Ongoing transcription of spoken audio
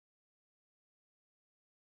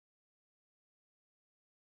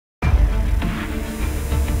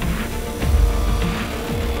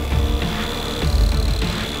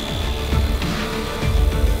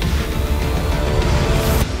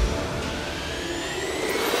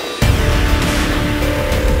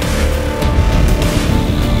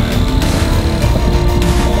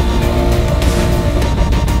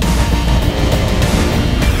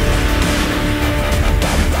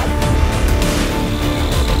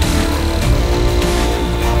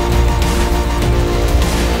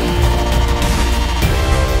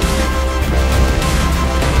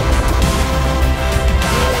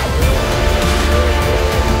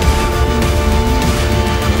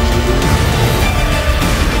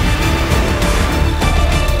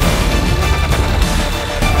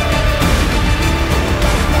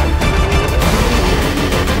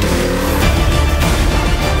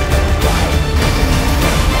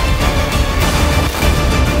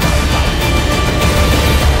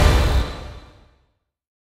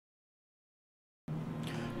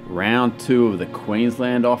Round 2 of the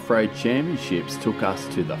Queensland Off-Road Championships took us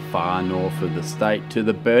to the far north of the state to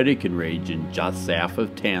the Burdekin region just south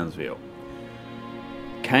of Townsville.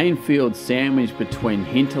 Cane fields sandwiched between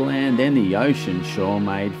hinterland and the ocean sure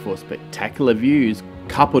made for spectacular views,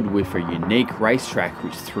 coupled with a unique racetrack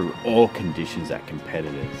which threw all conditions at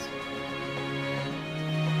competitors.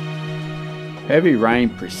 Heavy rain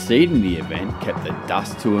preceding the event kept the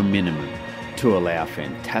dust to a minimum to allow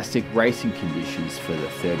fantastic racing conditions for the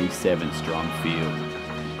 37 strong field.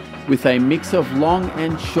 With a mix of long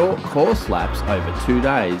and short course laps over 2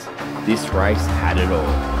 days, this race had it all.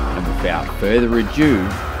 And without further ado,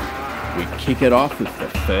 we kick it off with the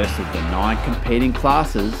first of the 9 competing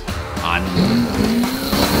classes, Unlimited.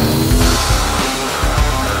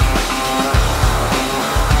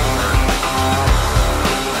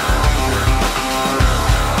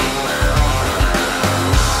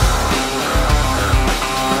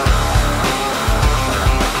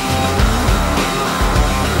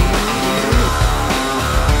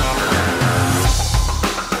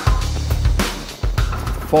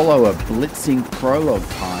 Follow a blitzing prologue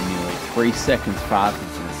time nearly 3 seconds faster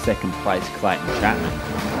than second place Clayton Chapman.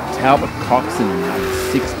 Talbot Coxon in number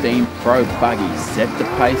 16 Pro Buggy set the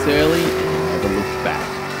pace early and never looked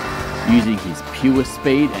back, using his pure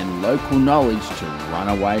speed and local knowledge to run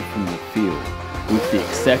away from the field, with the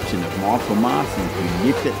exception of Michael Marston, who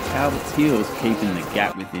nipped at Talbot's heels, keeping the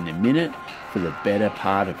gap within a minute for the better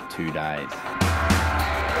part of 2 days.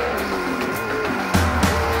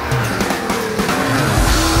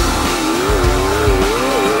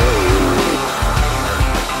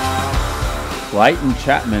 Clayton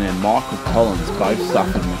Chapman and Michael Collins both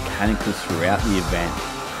suffered mechanicals throughout the event,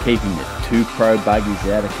 keeping the 2 Pro Buggies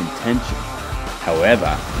out of contention.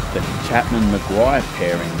 However, the Chapman-Maguire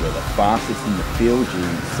pairing were the fastest in the field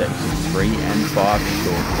during sections 3 and 5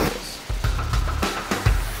 short course.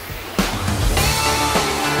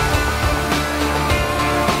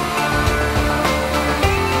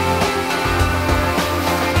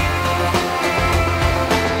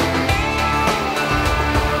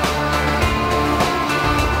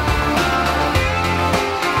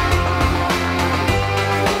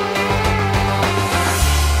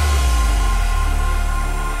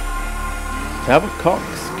 Talbot Cox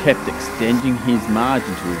kept extending his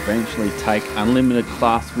margin to eventually take Unlimited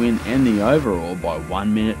class win and the overall by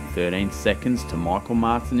 1 minute 13 seconds to Michael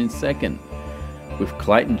Marston in second, with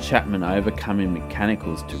Clayton Chapman overcoming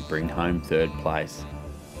mechanicals to bring home 3rd place.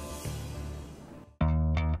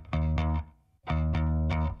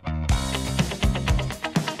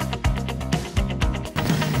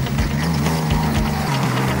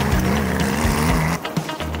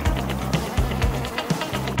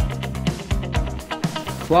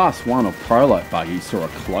 Class 1 of Prologue buggy saw a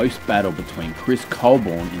close battle between Chris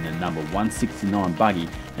Colborne in the number 169 buggy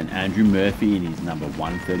and Andrew Murphy in his number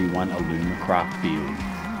 131 Alumacraft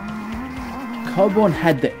build. Colborne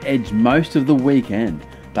had the edge most of the weekend,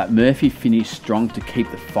 but Murphy finished strong to keep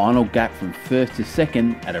the final gap from 1st to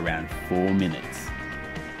 2nd at around 4 minutes.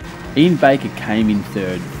 Ian Baker came in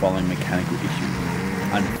 3rd following mechanical issues.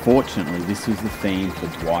 Unfortunately, this was the theme for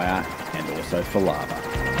Dwyer and also for Lava.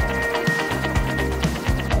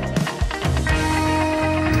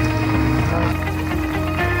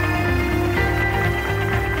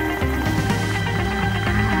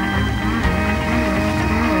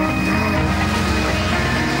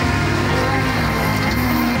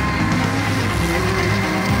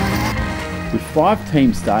 With 5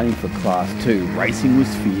 teams starting for Class 2, racing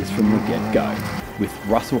was fierce from the get-go, with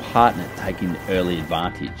Russell Hartnett taking the early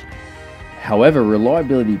advantage. However,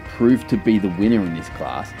 reliability proved to be the winner in this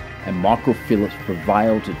class, and Michael Phillips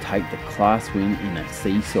prevailed to take the class win in a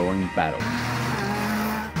seesawing battle.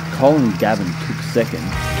 Colin Gavin took 2nd,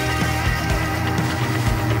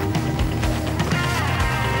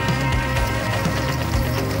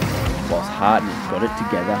 whilst Hartnett got it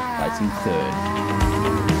together, placing 3rd.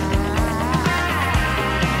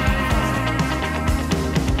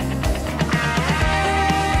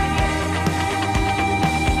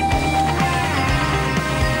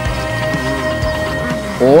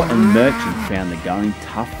 Orr and Merchant found the going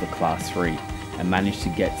tough for Class 3 and managed to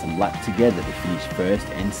get some laps together to finish 1st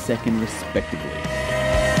and 2nd respectively.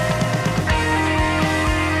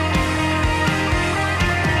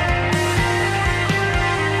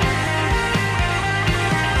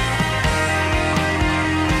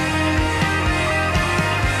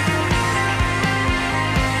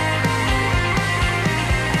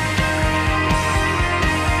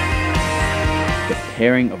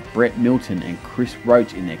 Pairing of Brett Milton and Chris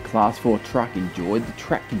Roach in their Class 4 truck enjoyed the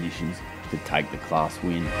track conditions to take the class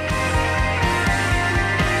win.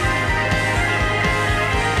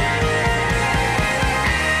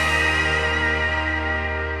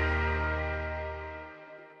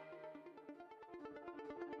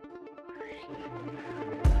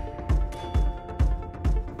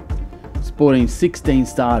 Sporting 16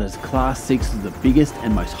 starters, Class 6 is the biggest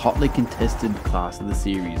and most hotly contested class of the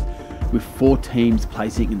series, with 4 teams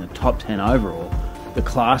placing in the top 10 overall, the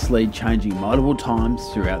class lead changing multiple times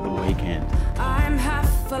throughout the weekend. I'm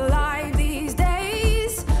half alive these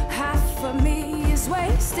days, half of me is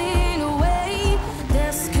wasting away,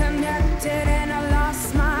 disconnected and I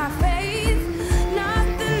lost my faith,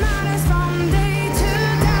 nothing matters from day to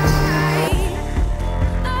day,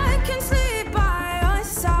 I can sleep by your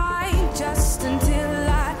side just until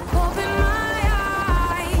I open my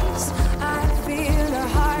eyes, I feel the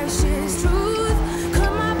harshest truth,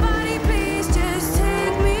 could my body please just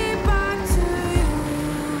take me back to you,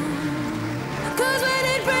 'cause when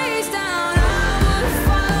it breaks down I would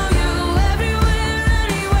follow you everywhere,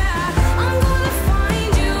 anywhere, I'm gonna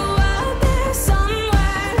find you out there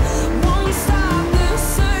somewhere, won't stop the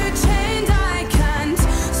search and I can't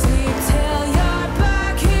sleep till you're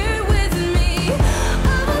back here with me,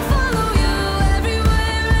 I will follow you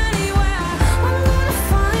everywhere, anywhere, I'm gonna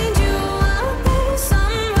find you out there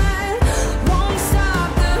somewhere, won't stop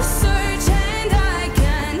the search and I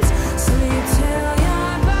can't sleep till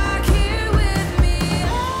you're back here with me.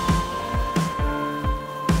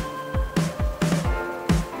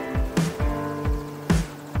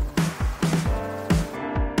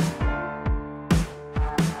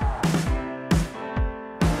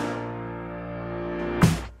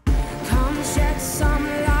 Come shed some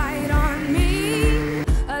light on me,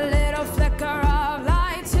 a little flicker of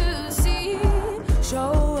light to see,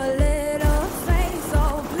 show a little faith,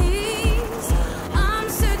 oh please, I'm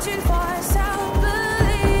searching for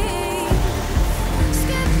self-belief,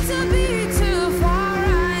 skip to be too far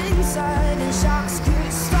and sudden shocks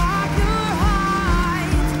could stop your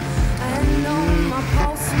heart, and on my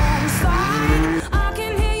pulse won't slide, I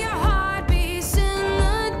can hear your heartbeats in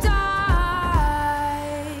the dark,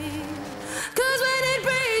 'cause when it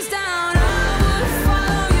breaks down I would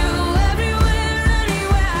follow you everywhere,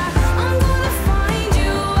 anywhere, I'm gonna find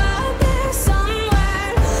you out there somewhere,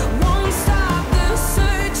 won't stop the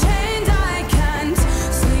search and I can't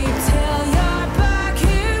sleep till you're back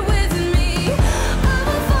here with me, I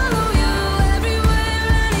will follow you everywhere,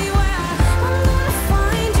 anywhere, I'm gonna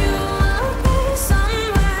find you out there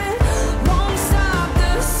somewhere, won't stop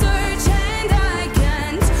the search and I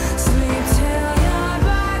can't sleep till you're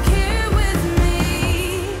back here with me.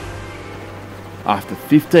 After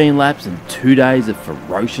 15 laps and 2 days of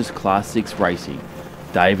ferocious Class 6 racing,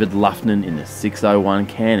 David Luffman in the 601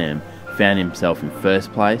 Can-Am found himself in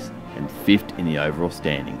first place and 5th in the overall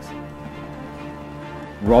standings.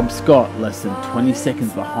 Rob Scott less than 20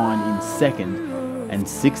 seconds behind in 2nd and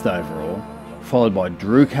 6th overall, followed by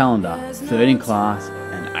Drew Callender 3rd in class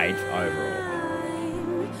and 8th overall.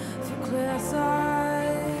 For clear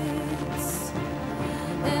sights,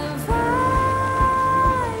 if I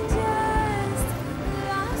just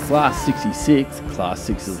lost Class 66, Class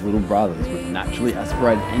 6's little brothers with naturally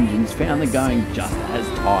aspirated engines found the going just as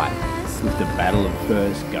tight, with the battle of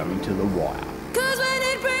first going to the wire. 'Cause when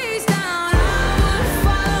it breaks down, I would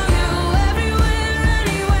follow you everywhere,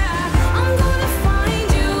 anywhere, I'm gonna find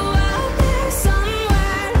you out there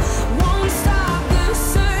somewhere, won't stop the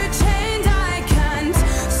search and I can't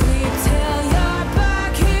sleep till you're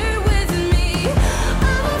back here with me,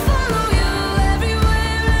 I will follow you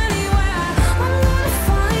everywhere, anywhere, I'm gonna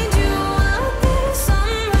find you out there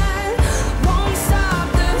somewhere, won't stop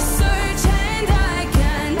the search and I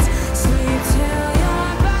can't sleep till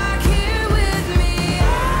you're back here with me.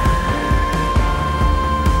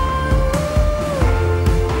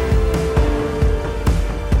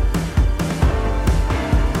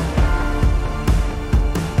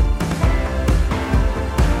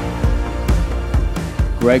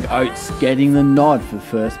 Greg Oates getting the nod for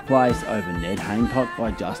first place over Ned Hancock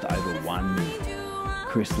by just over 1 minute.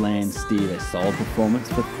 Chris Land steered a solid performance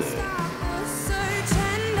for 3rd. Search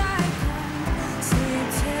and I can't sleep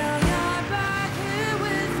till you're back here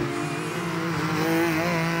with me.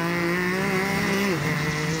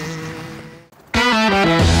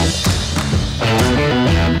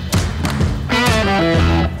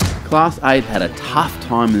 Class 8 had a tough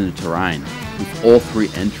time in the terrain, with all 3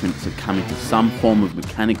 entrants succumbing to some form of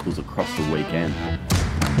mechanicals across the weekend.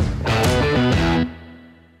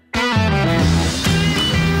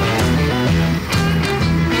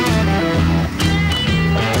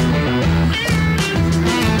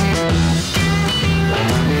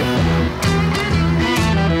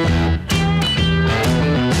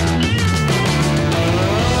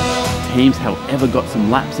 Teams, however, got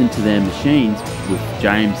some laps into their machines, with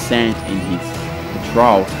James Sant in his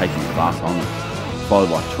patrol taking class honours, followed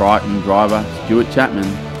by Triton driver Stuart Chapman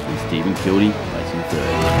and Stephen Kilty placing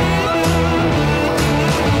third.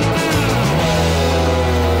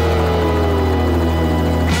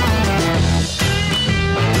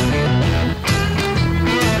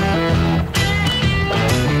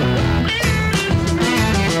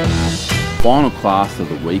 Final class of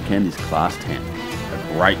the weekend is Class 10,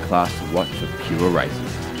 a great class to watch for pure racing.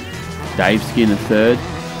 Dave Skinner third,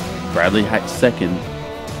 Bradley Hatch second,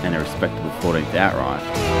 and a respectable 14th outright.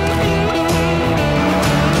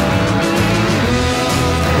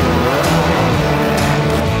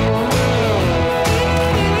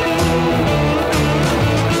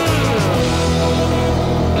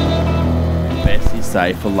 Best is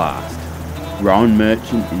saved for last. Rowan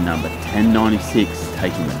Merchant in number 1096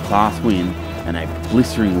 taking the class win, and a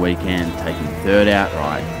blistering weekend taking third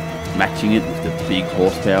outright, matching it with the big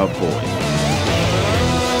horsepower boys.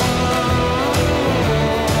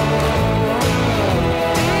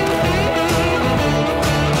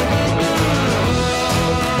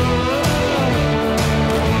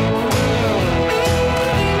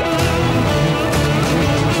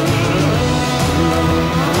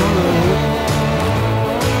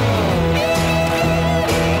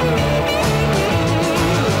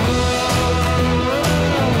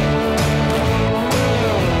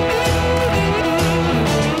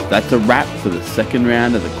 That's a wrap for the second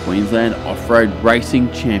round of the Queensland Off-Road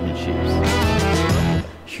Racing Championships.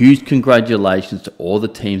 Huge congratulations to all the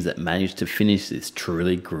teams that managed to finish this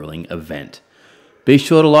truly grueling event. Be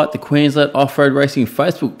sure to like the Queensland Off-Road Racing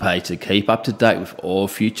Facebook page to keep up to date with all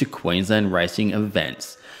future Queensland racing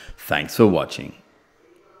events. Thanks for watching.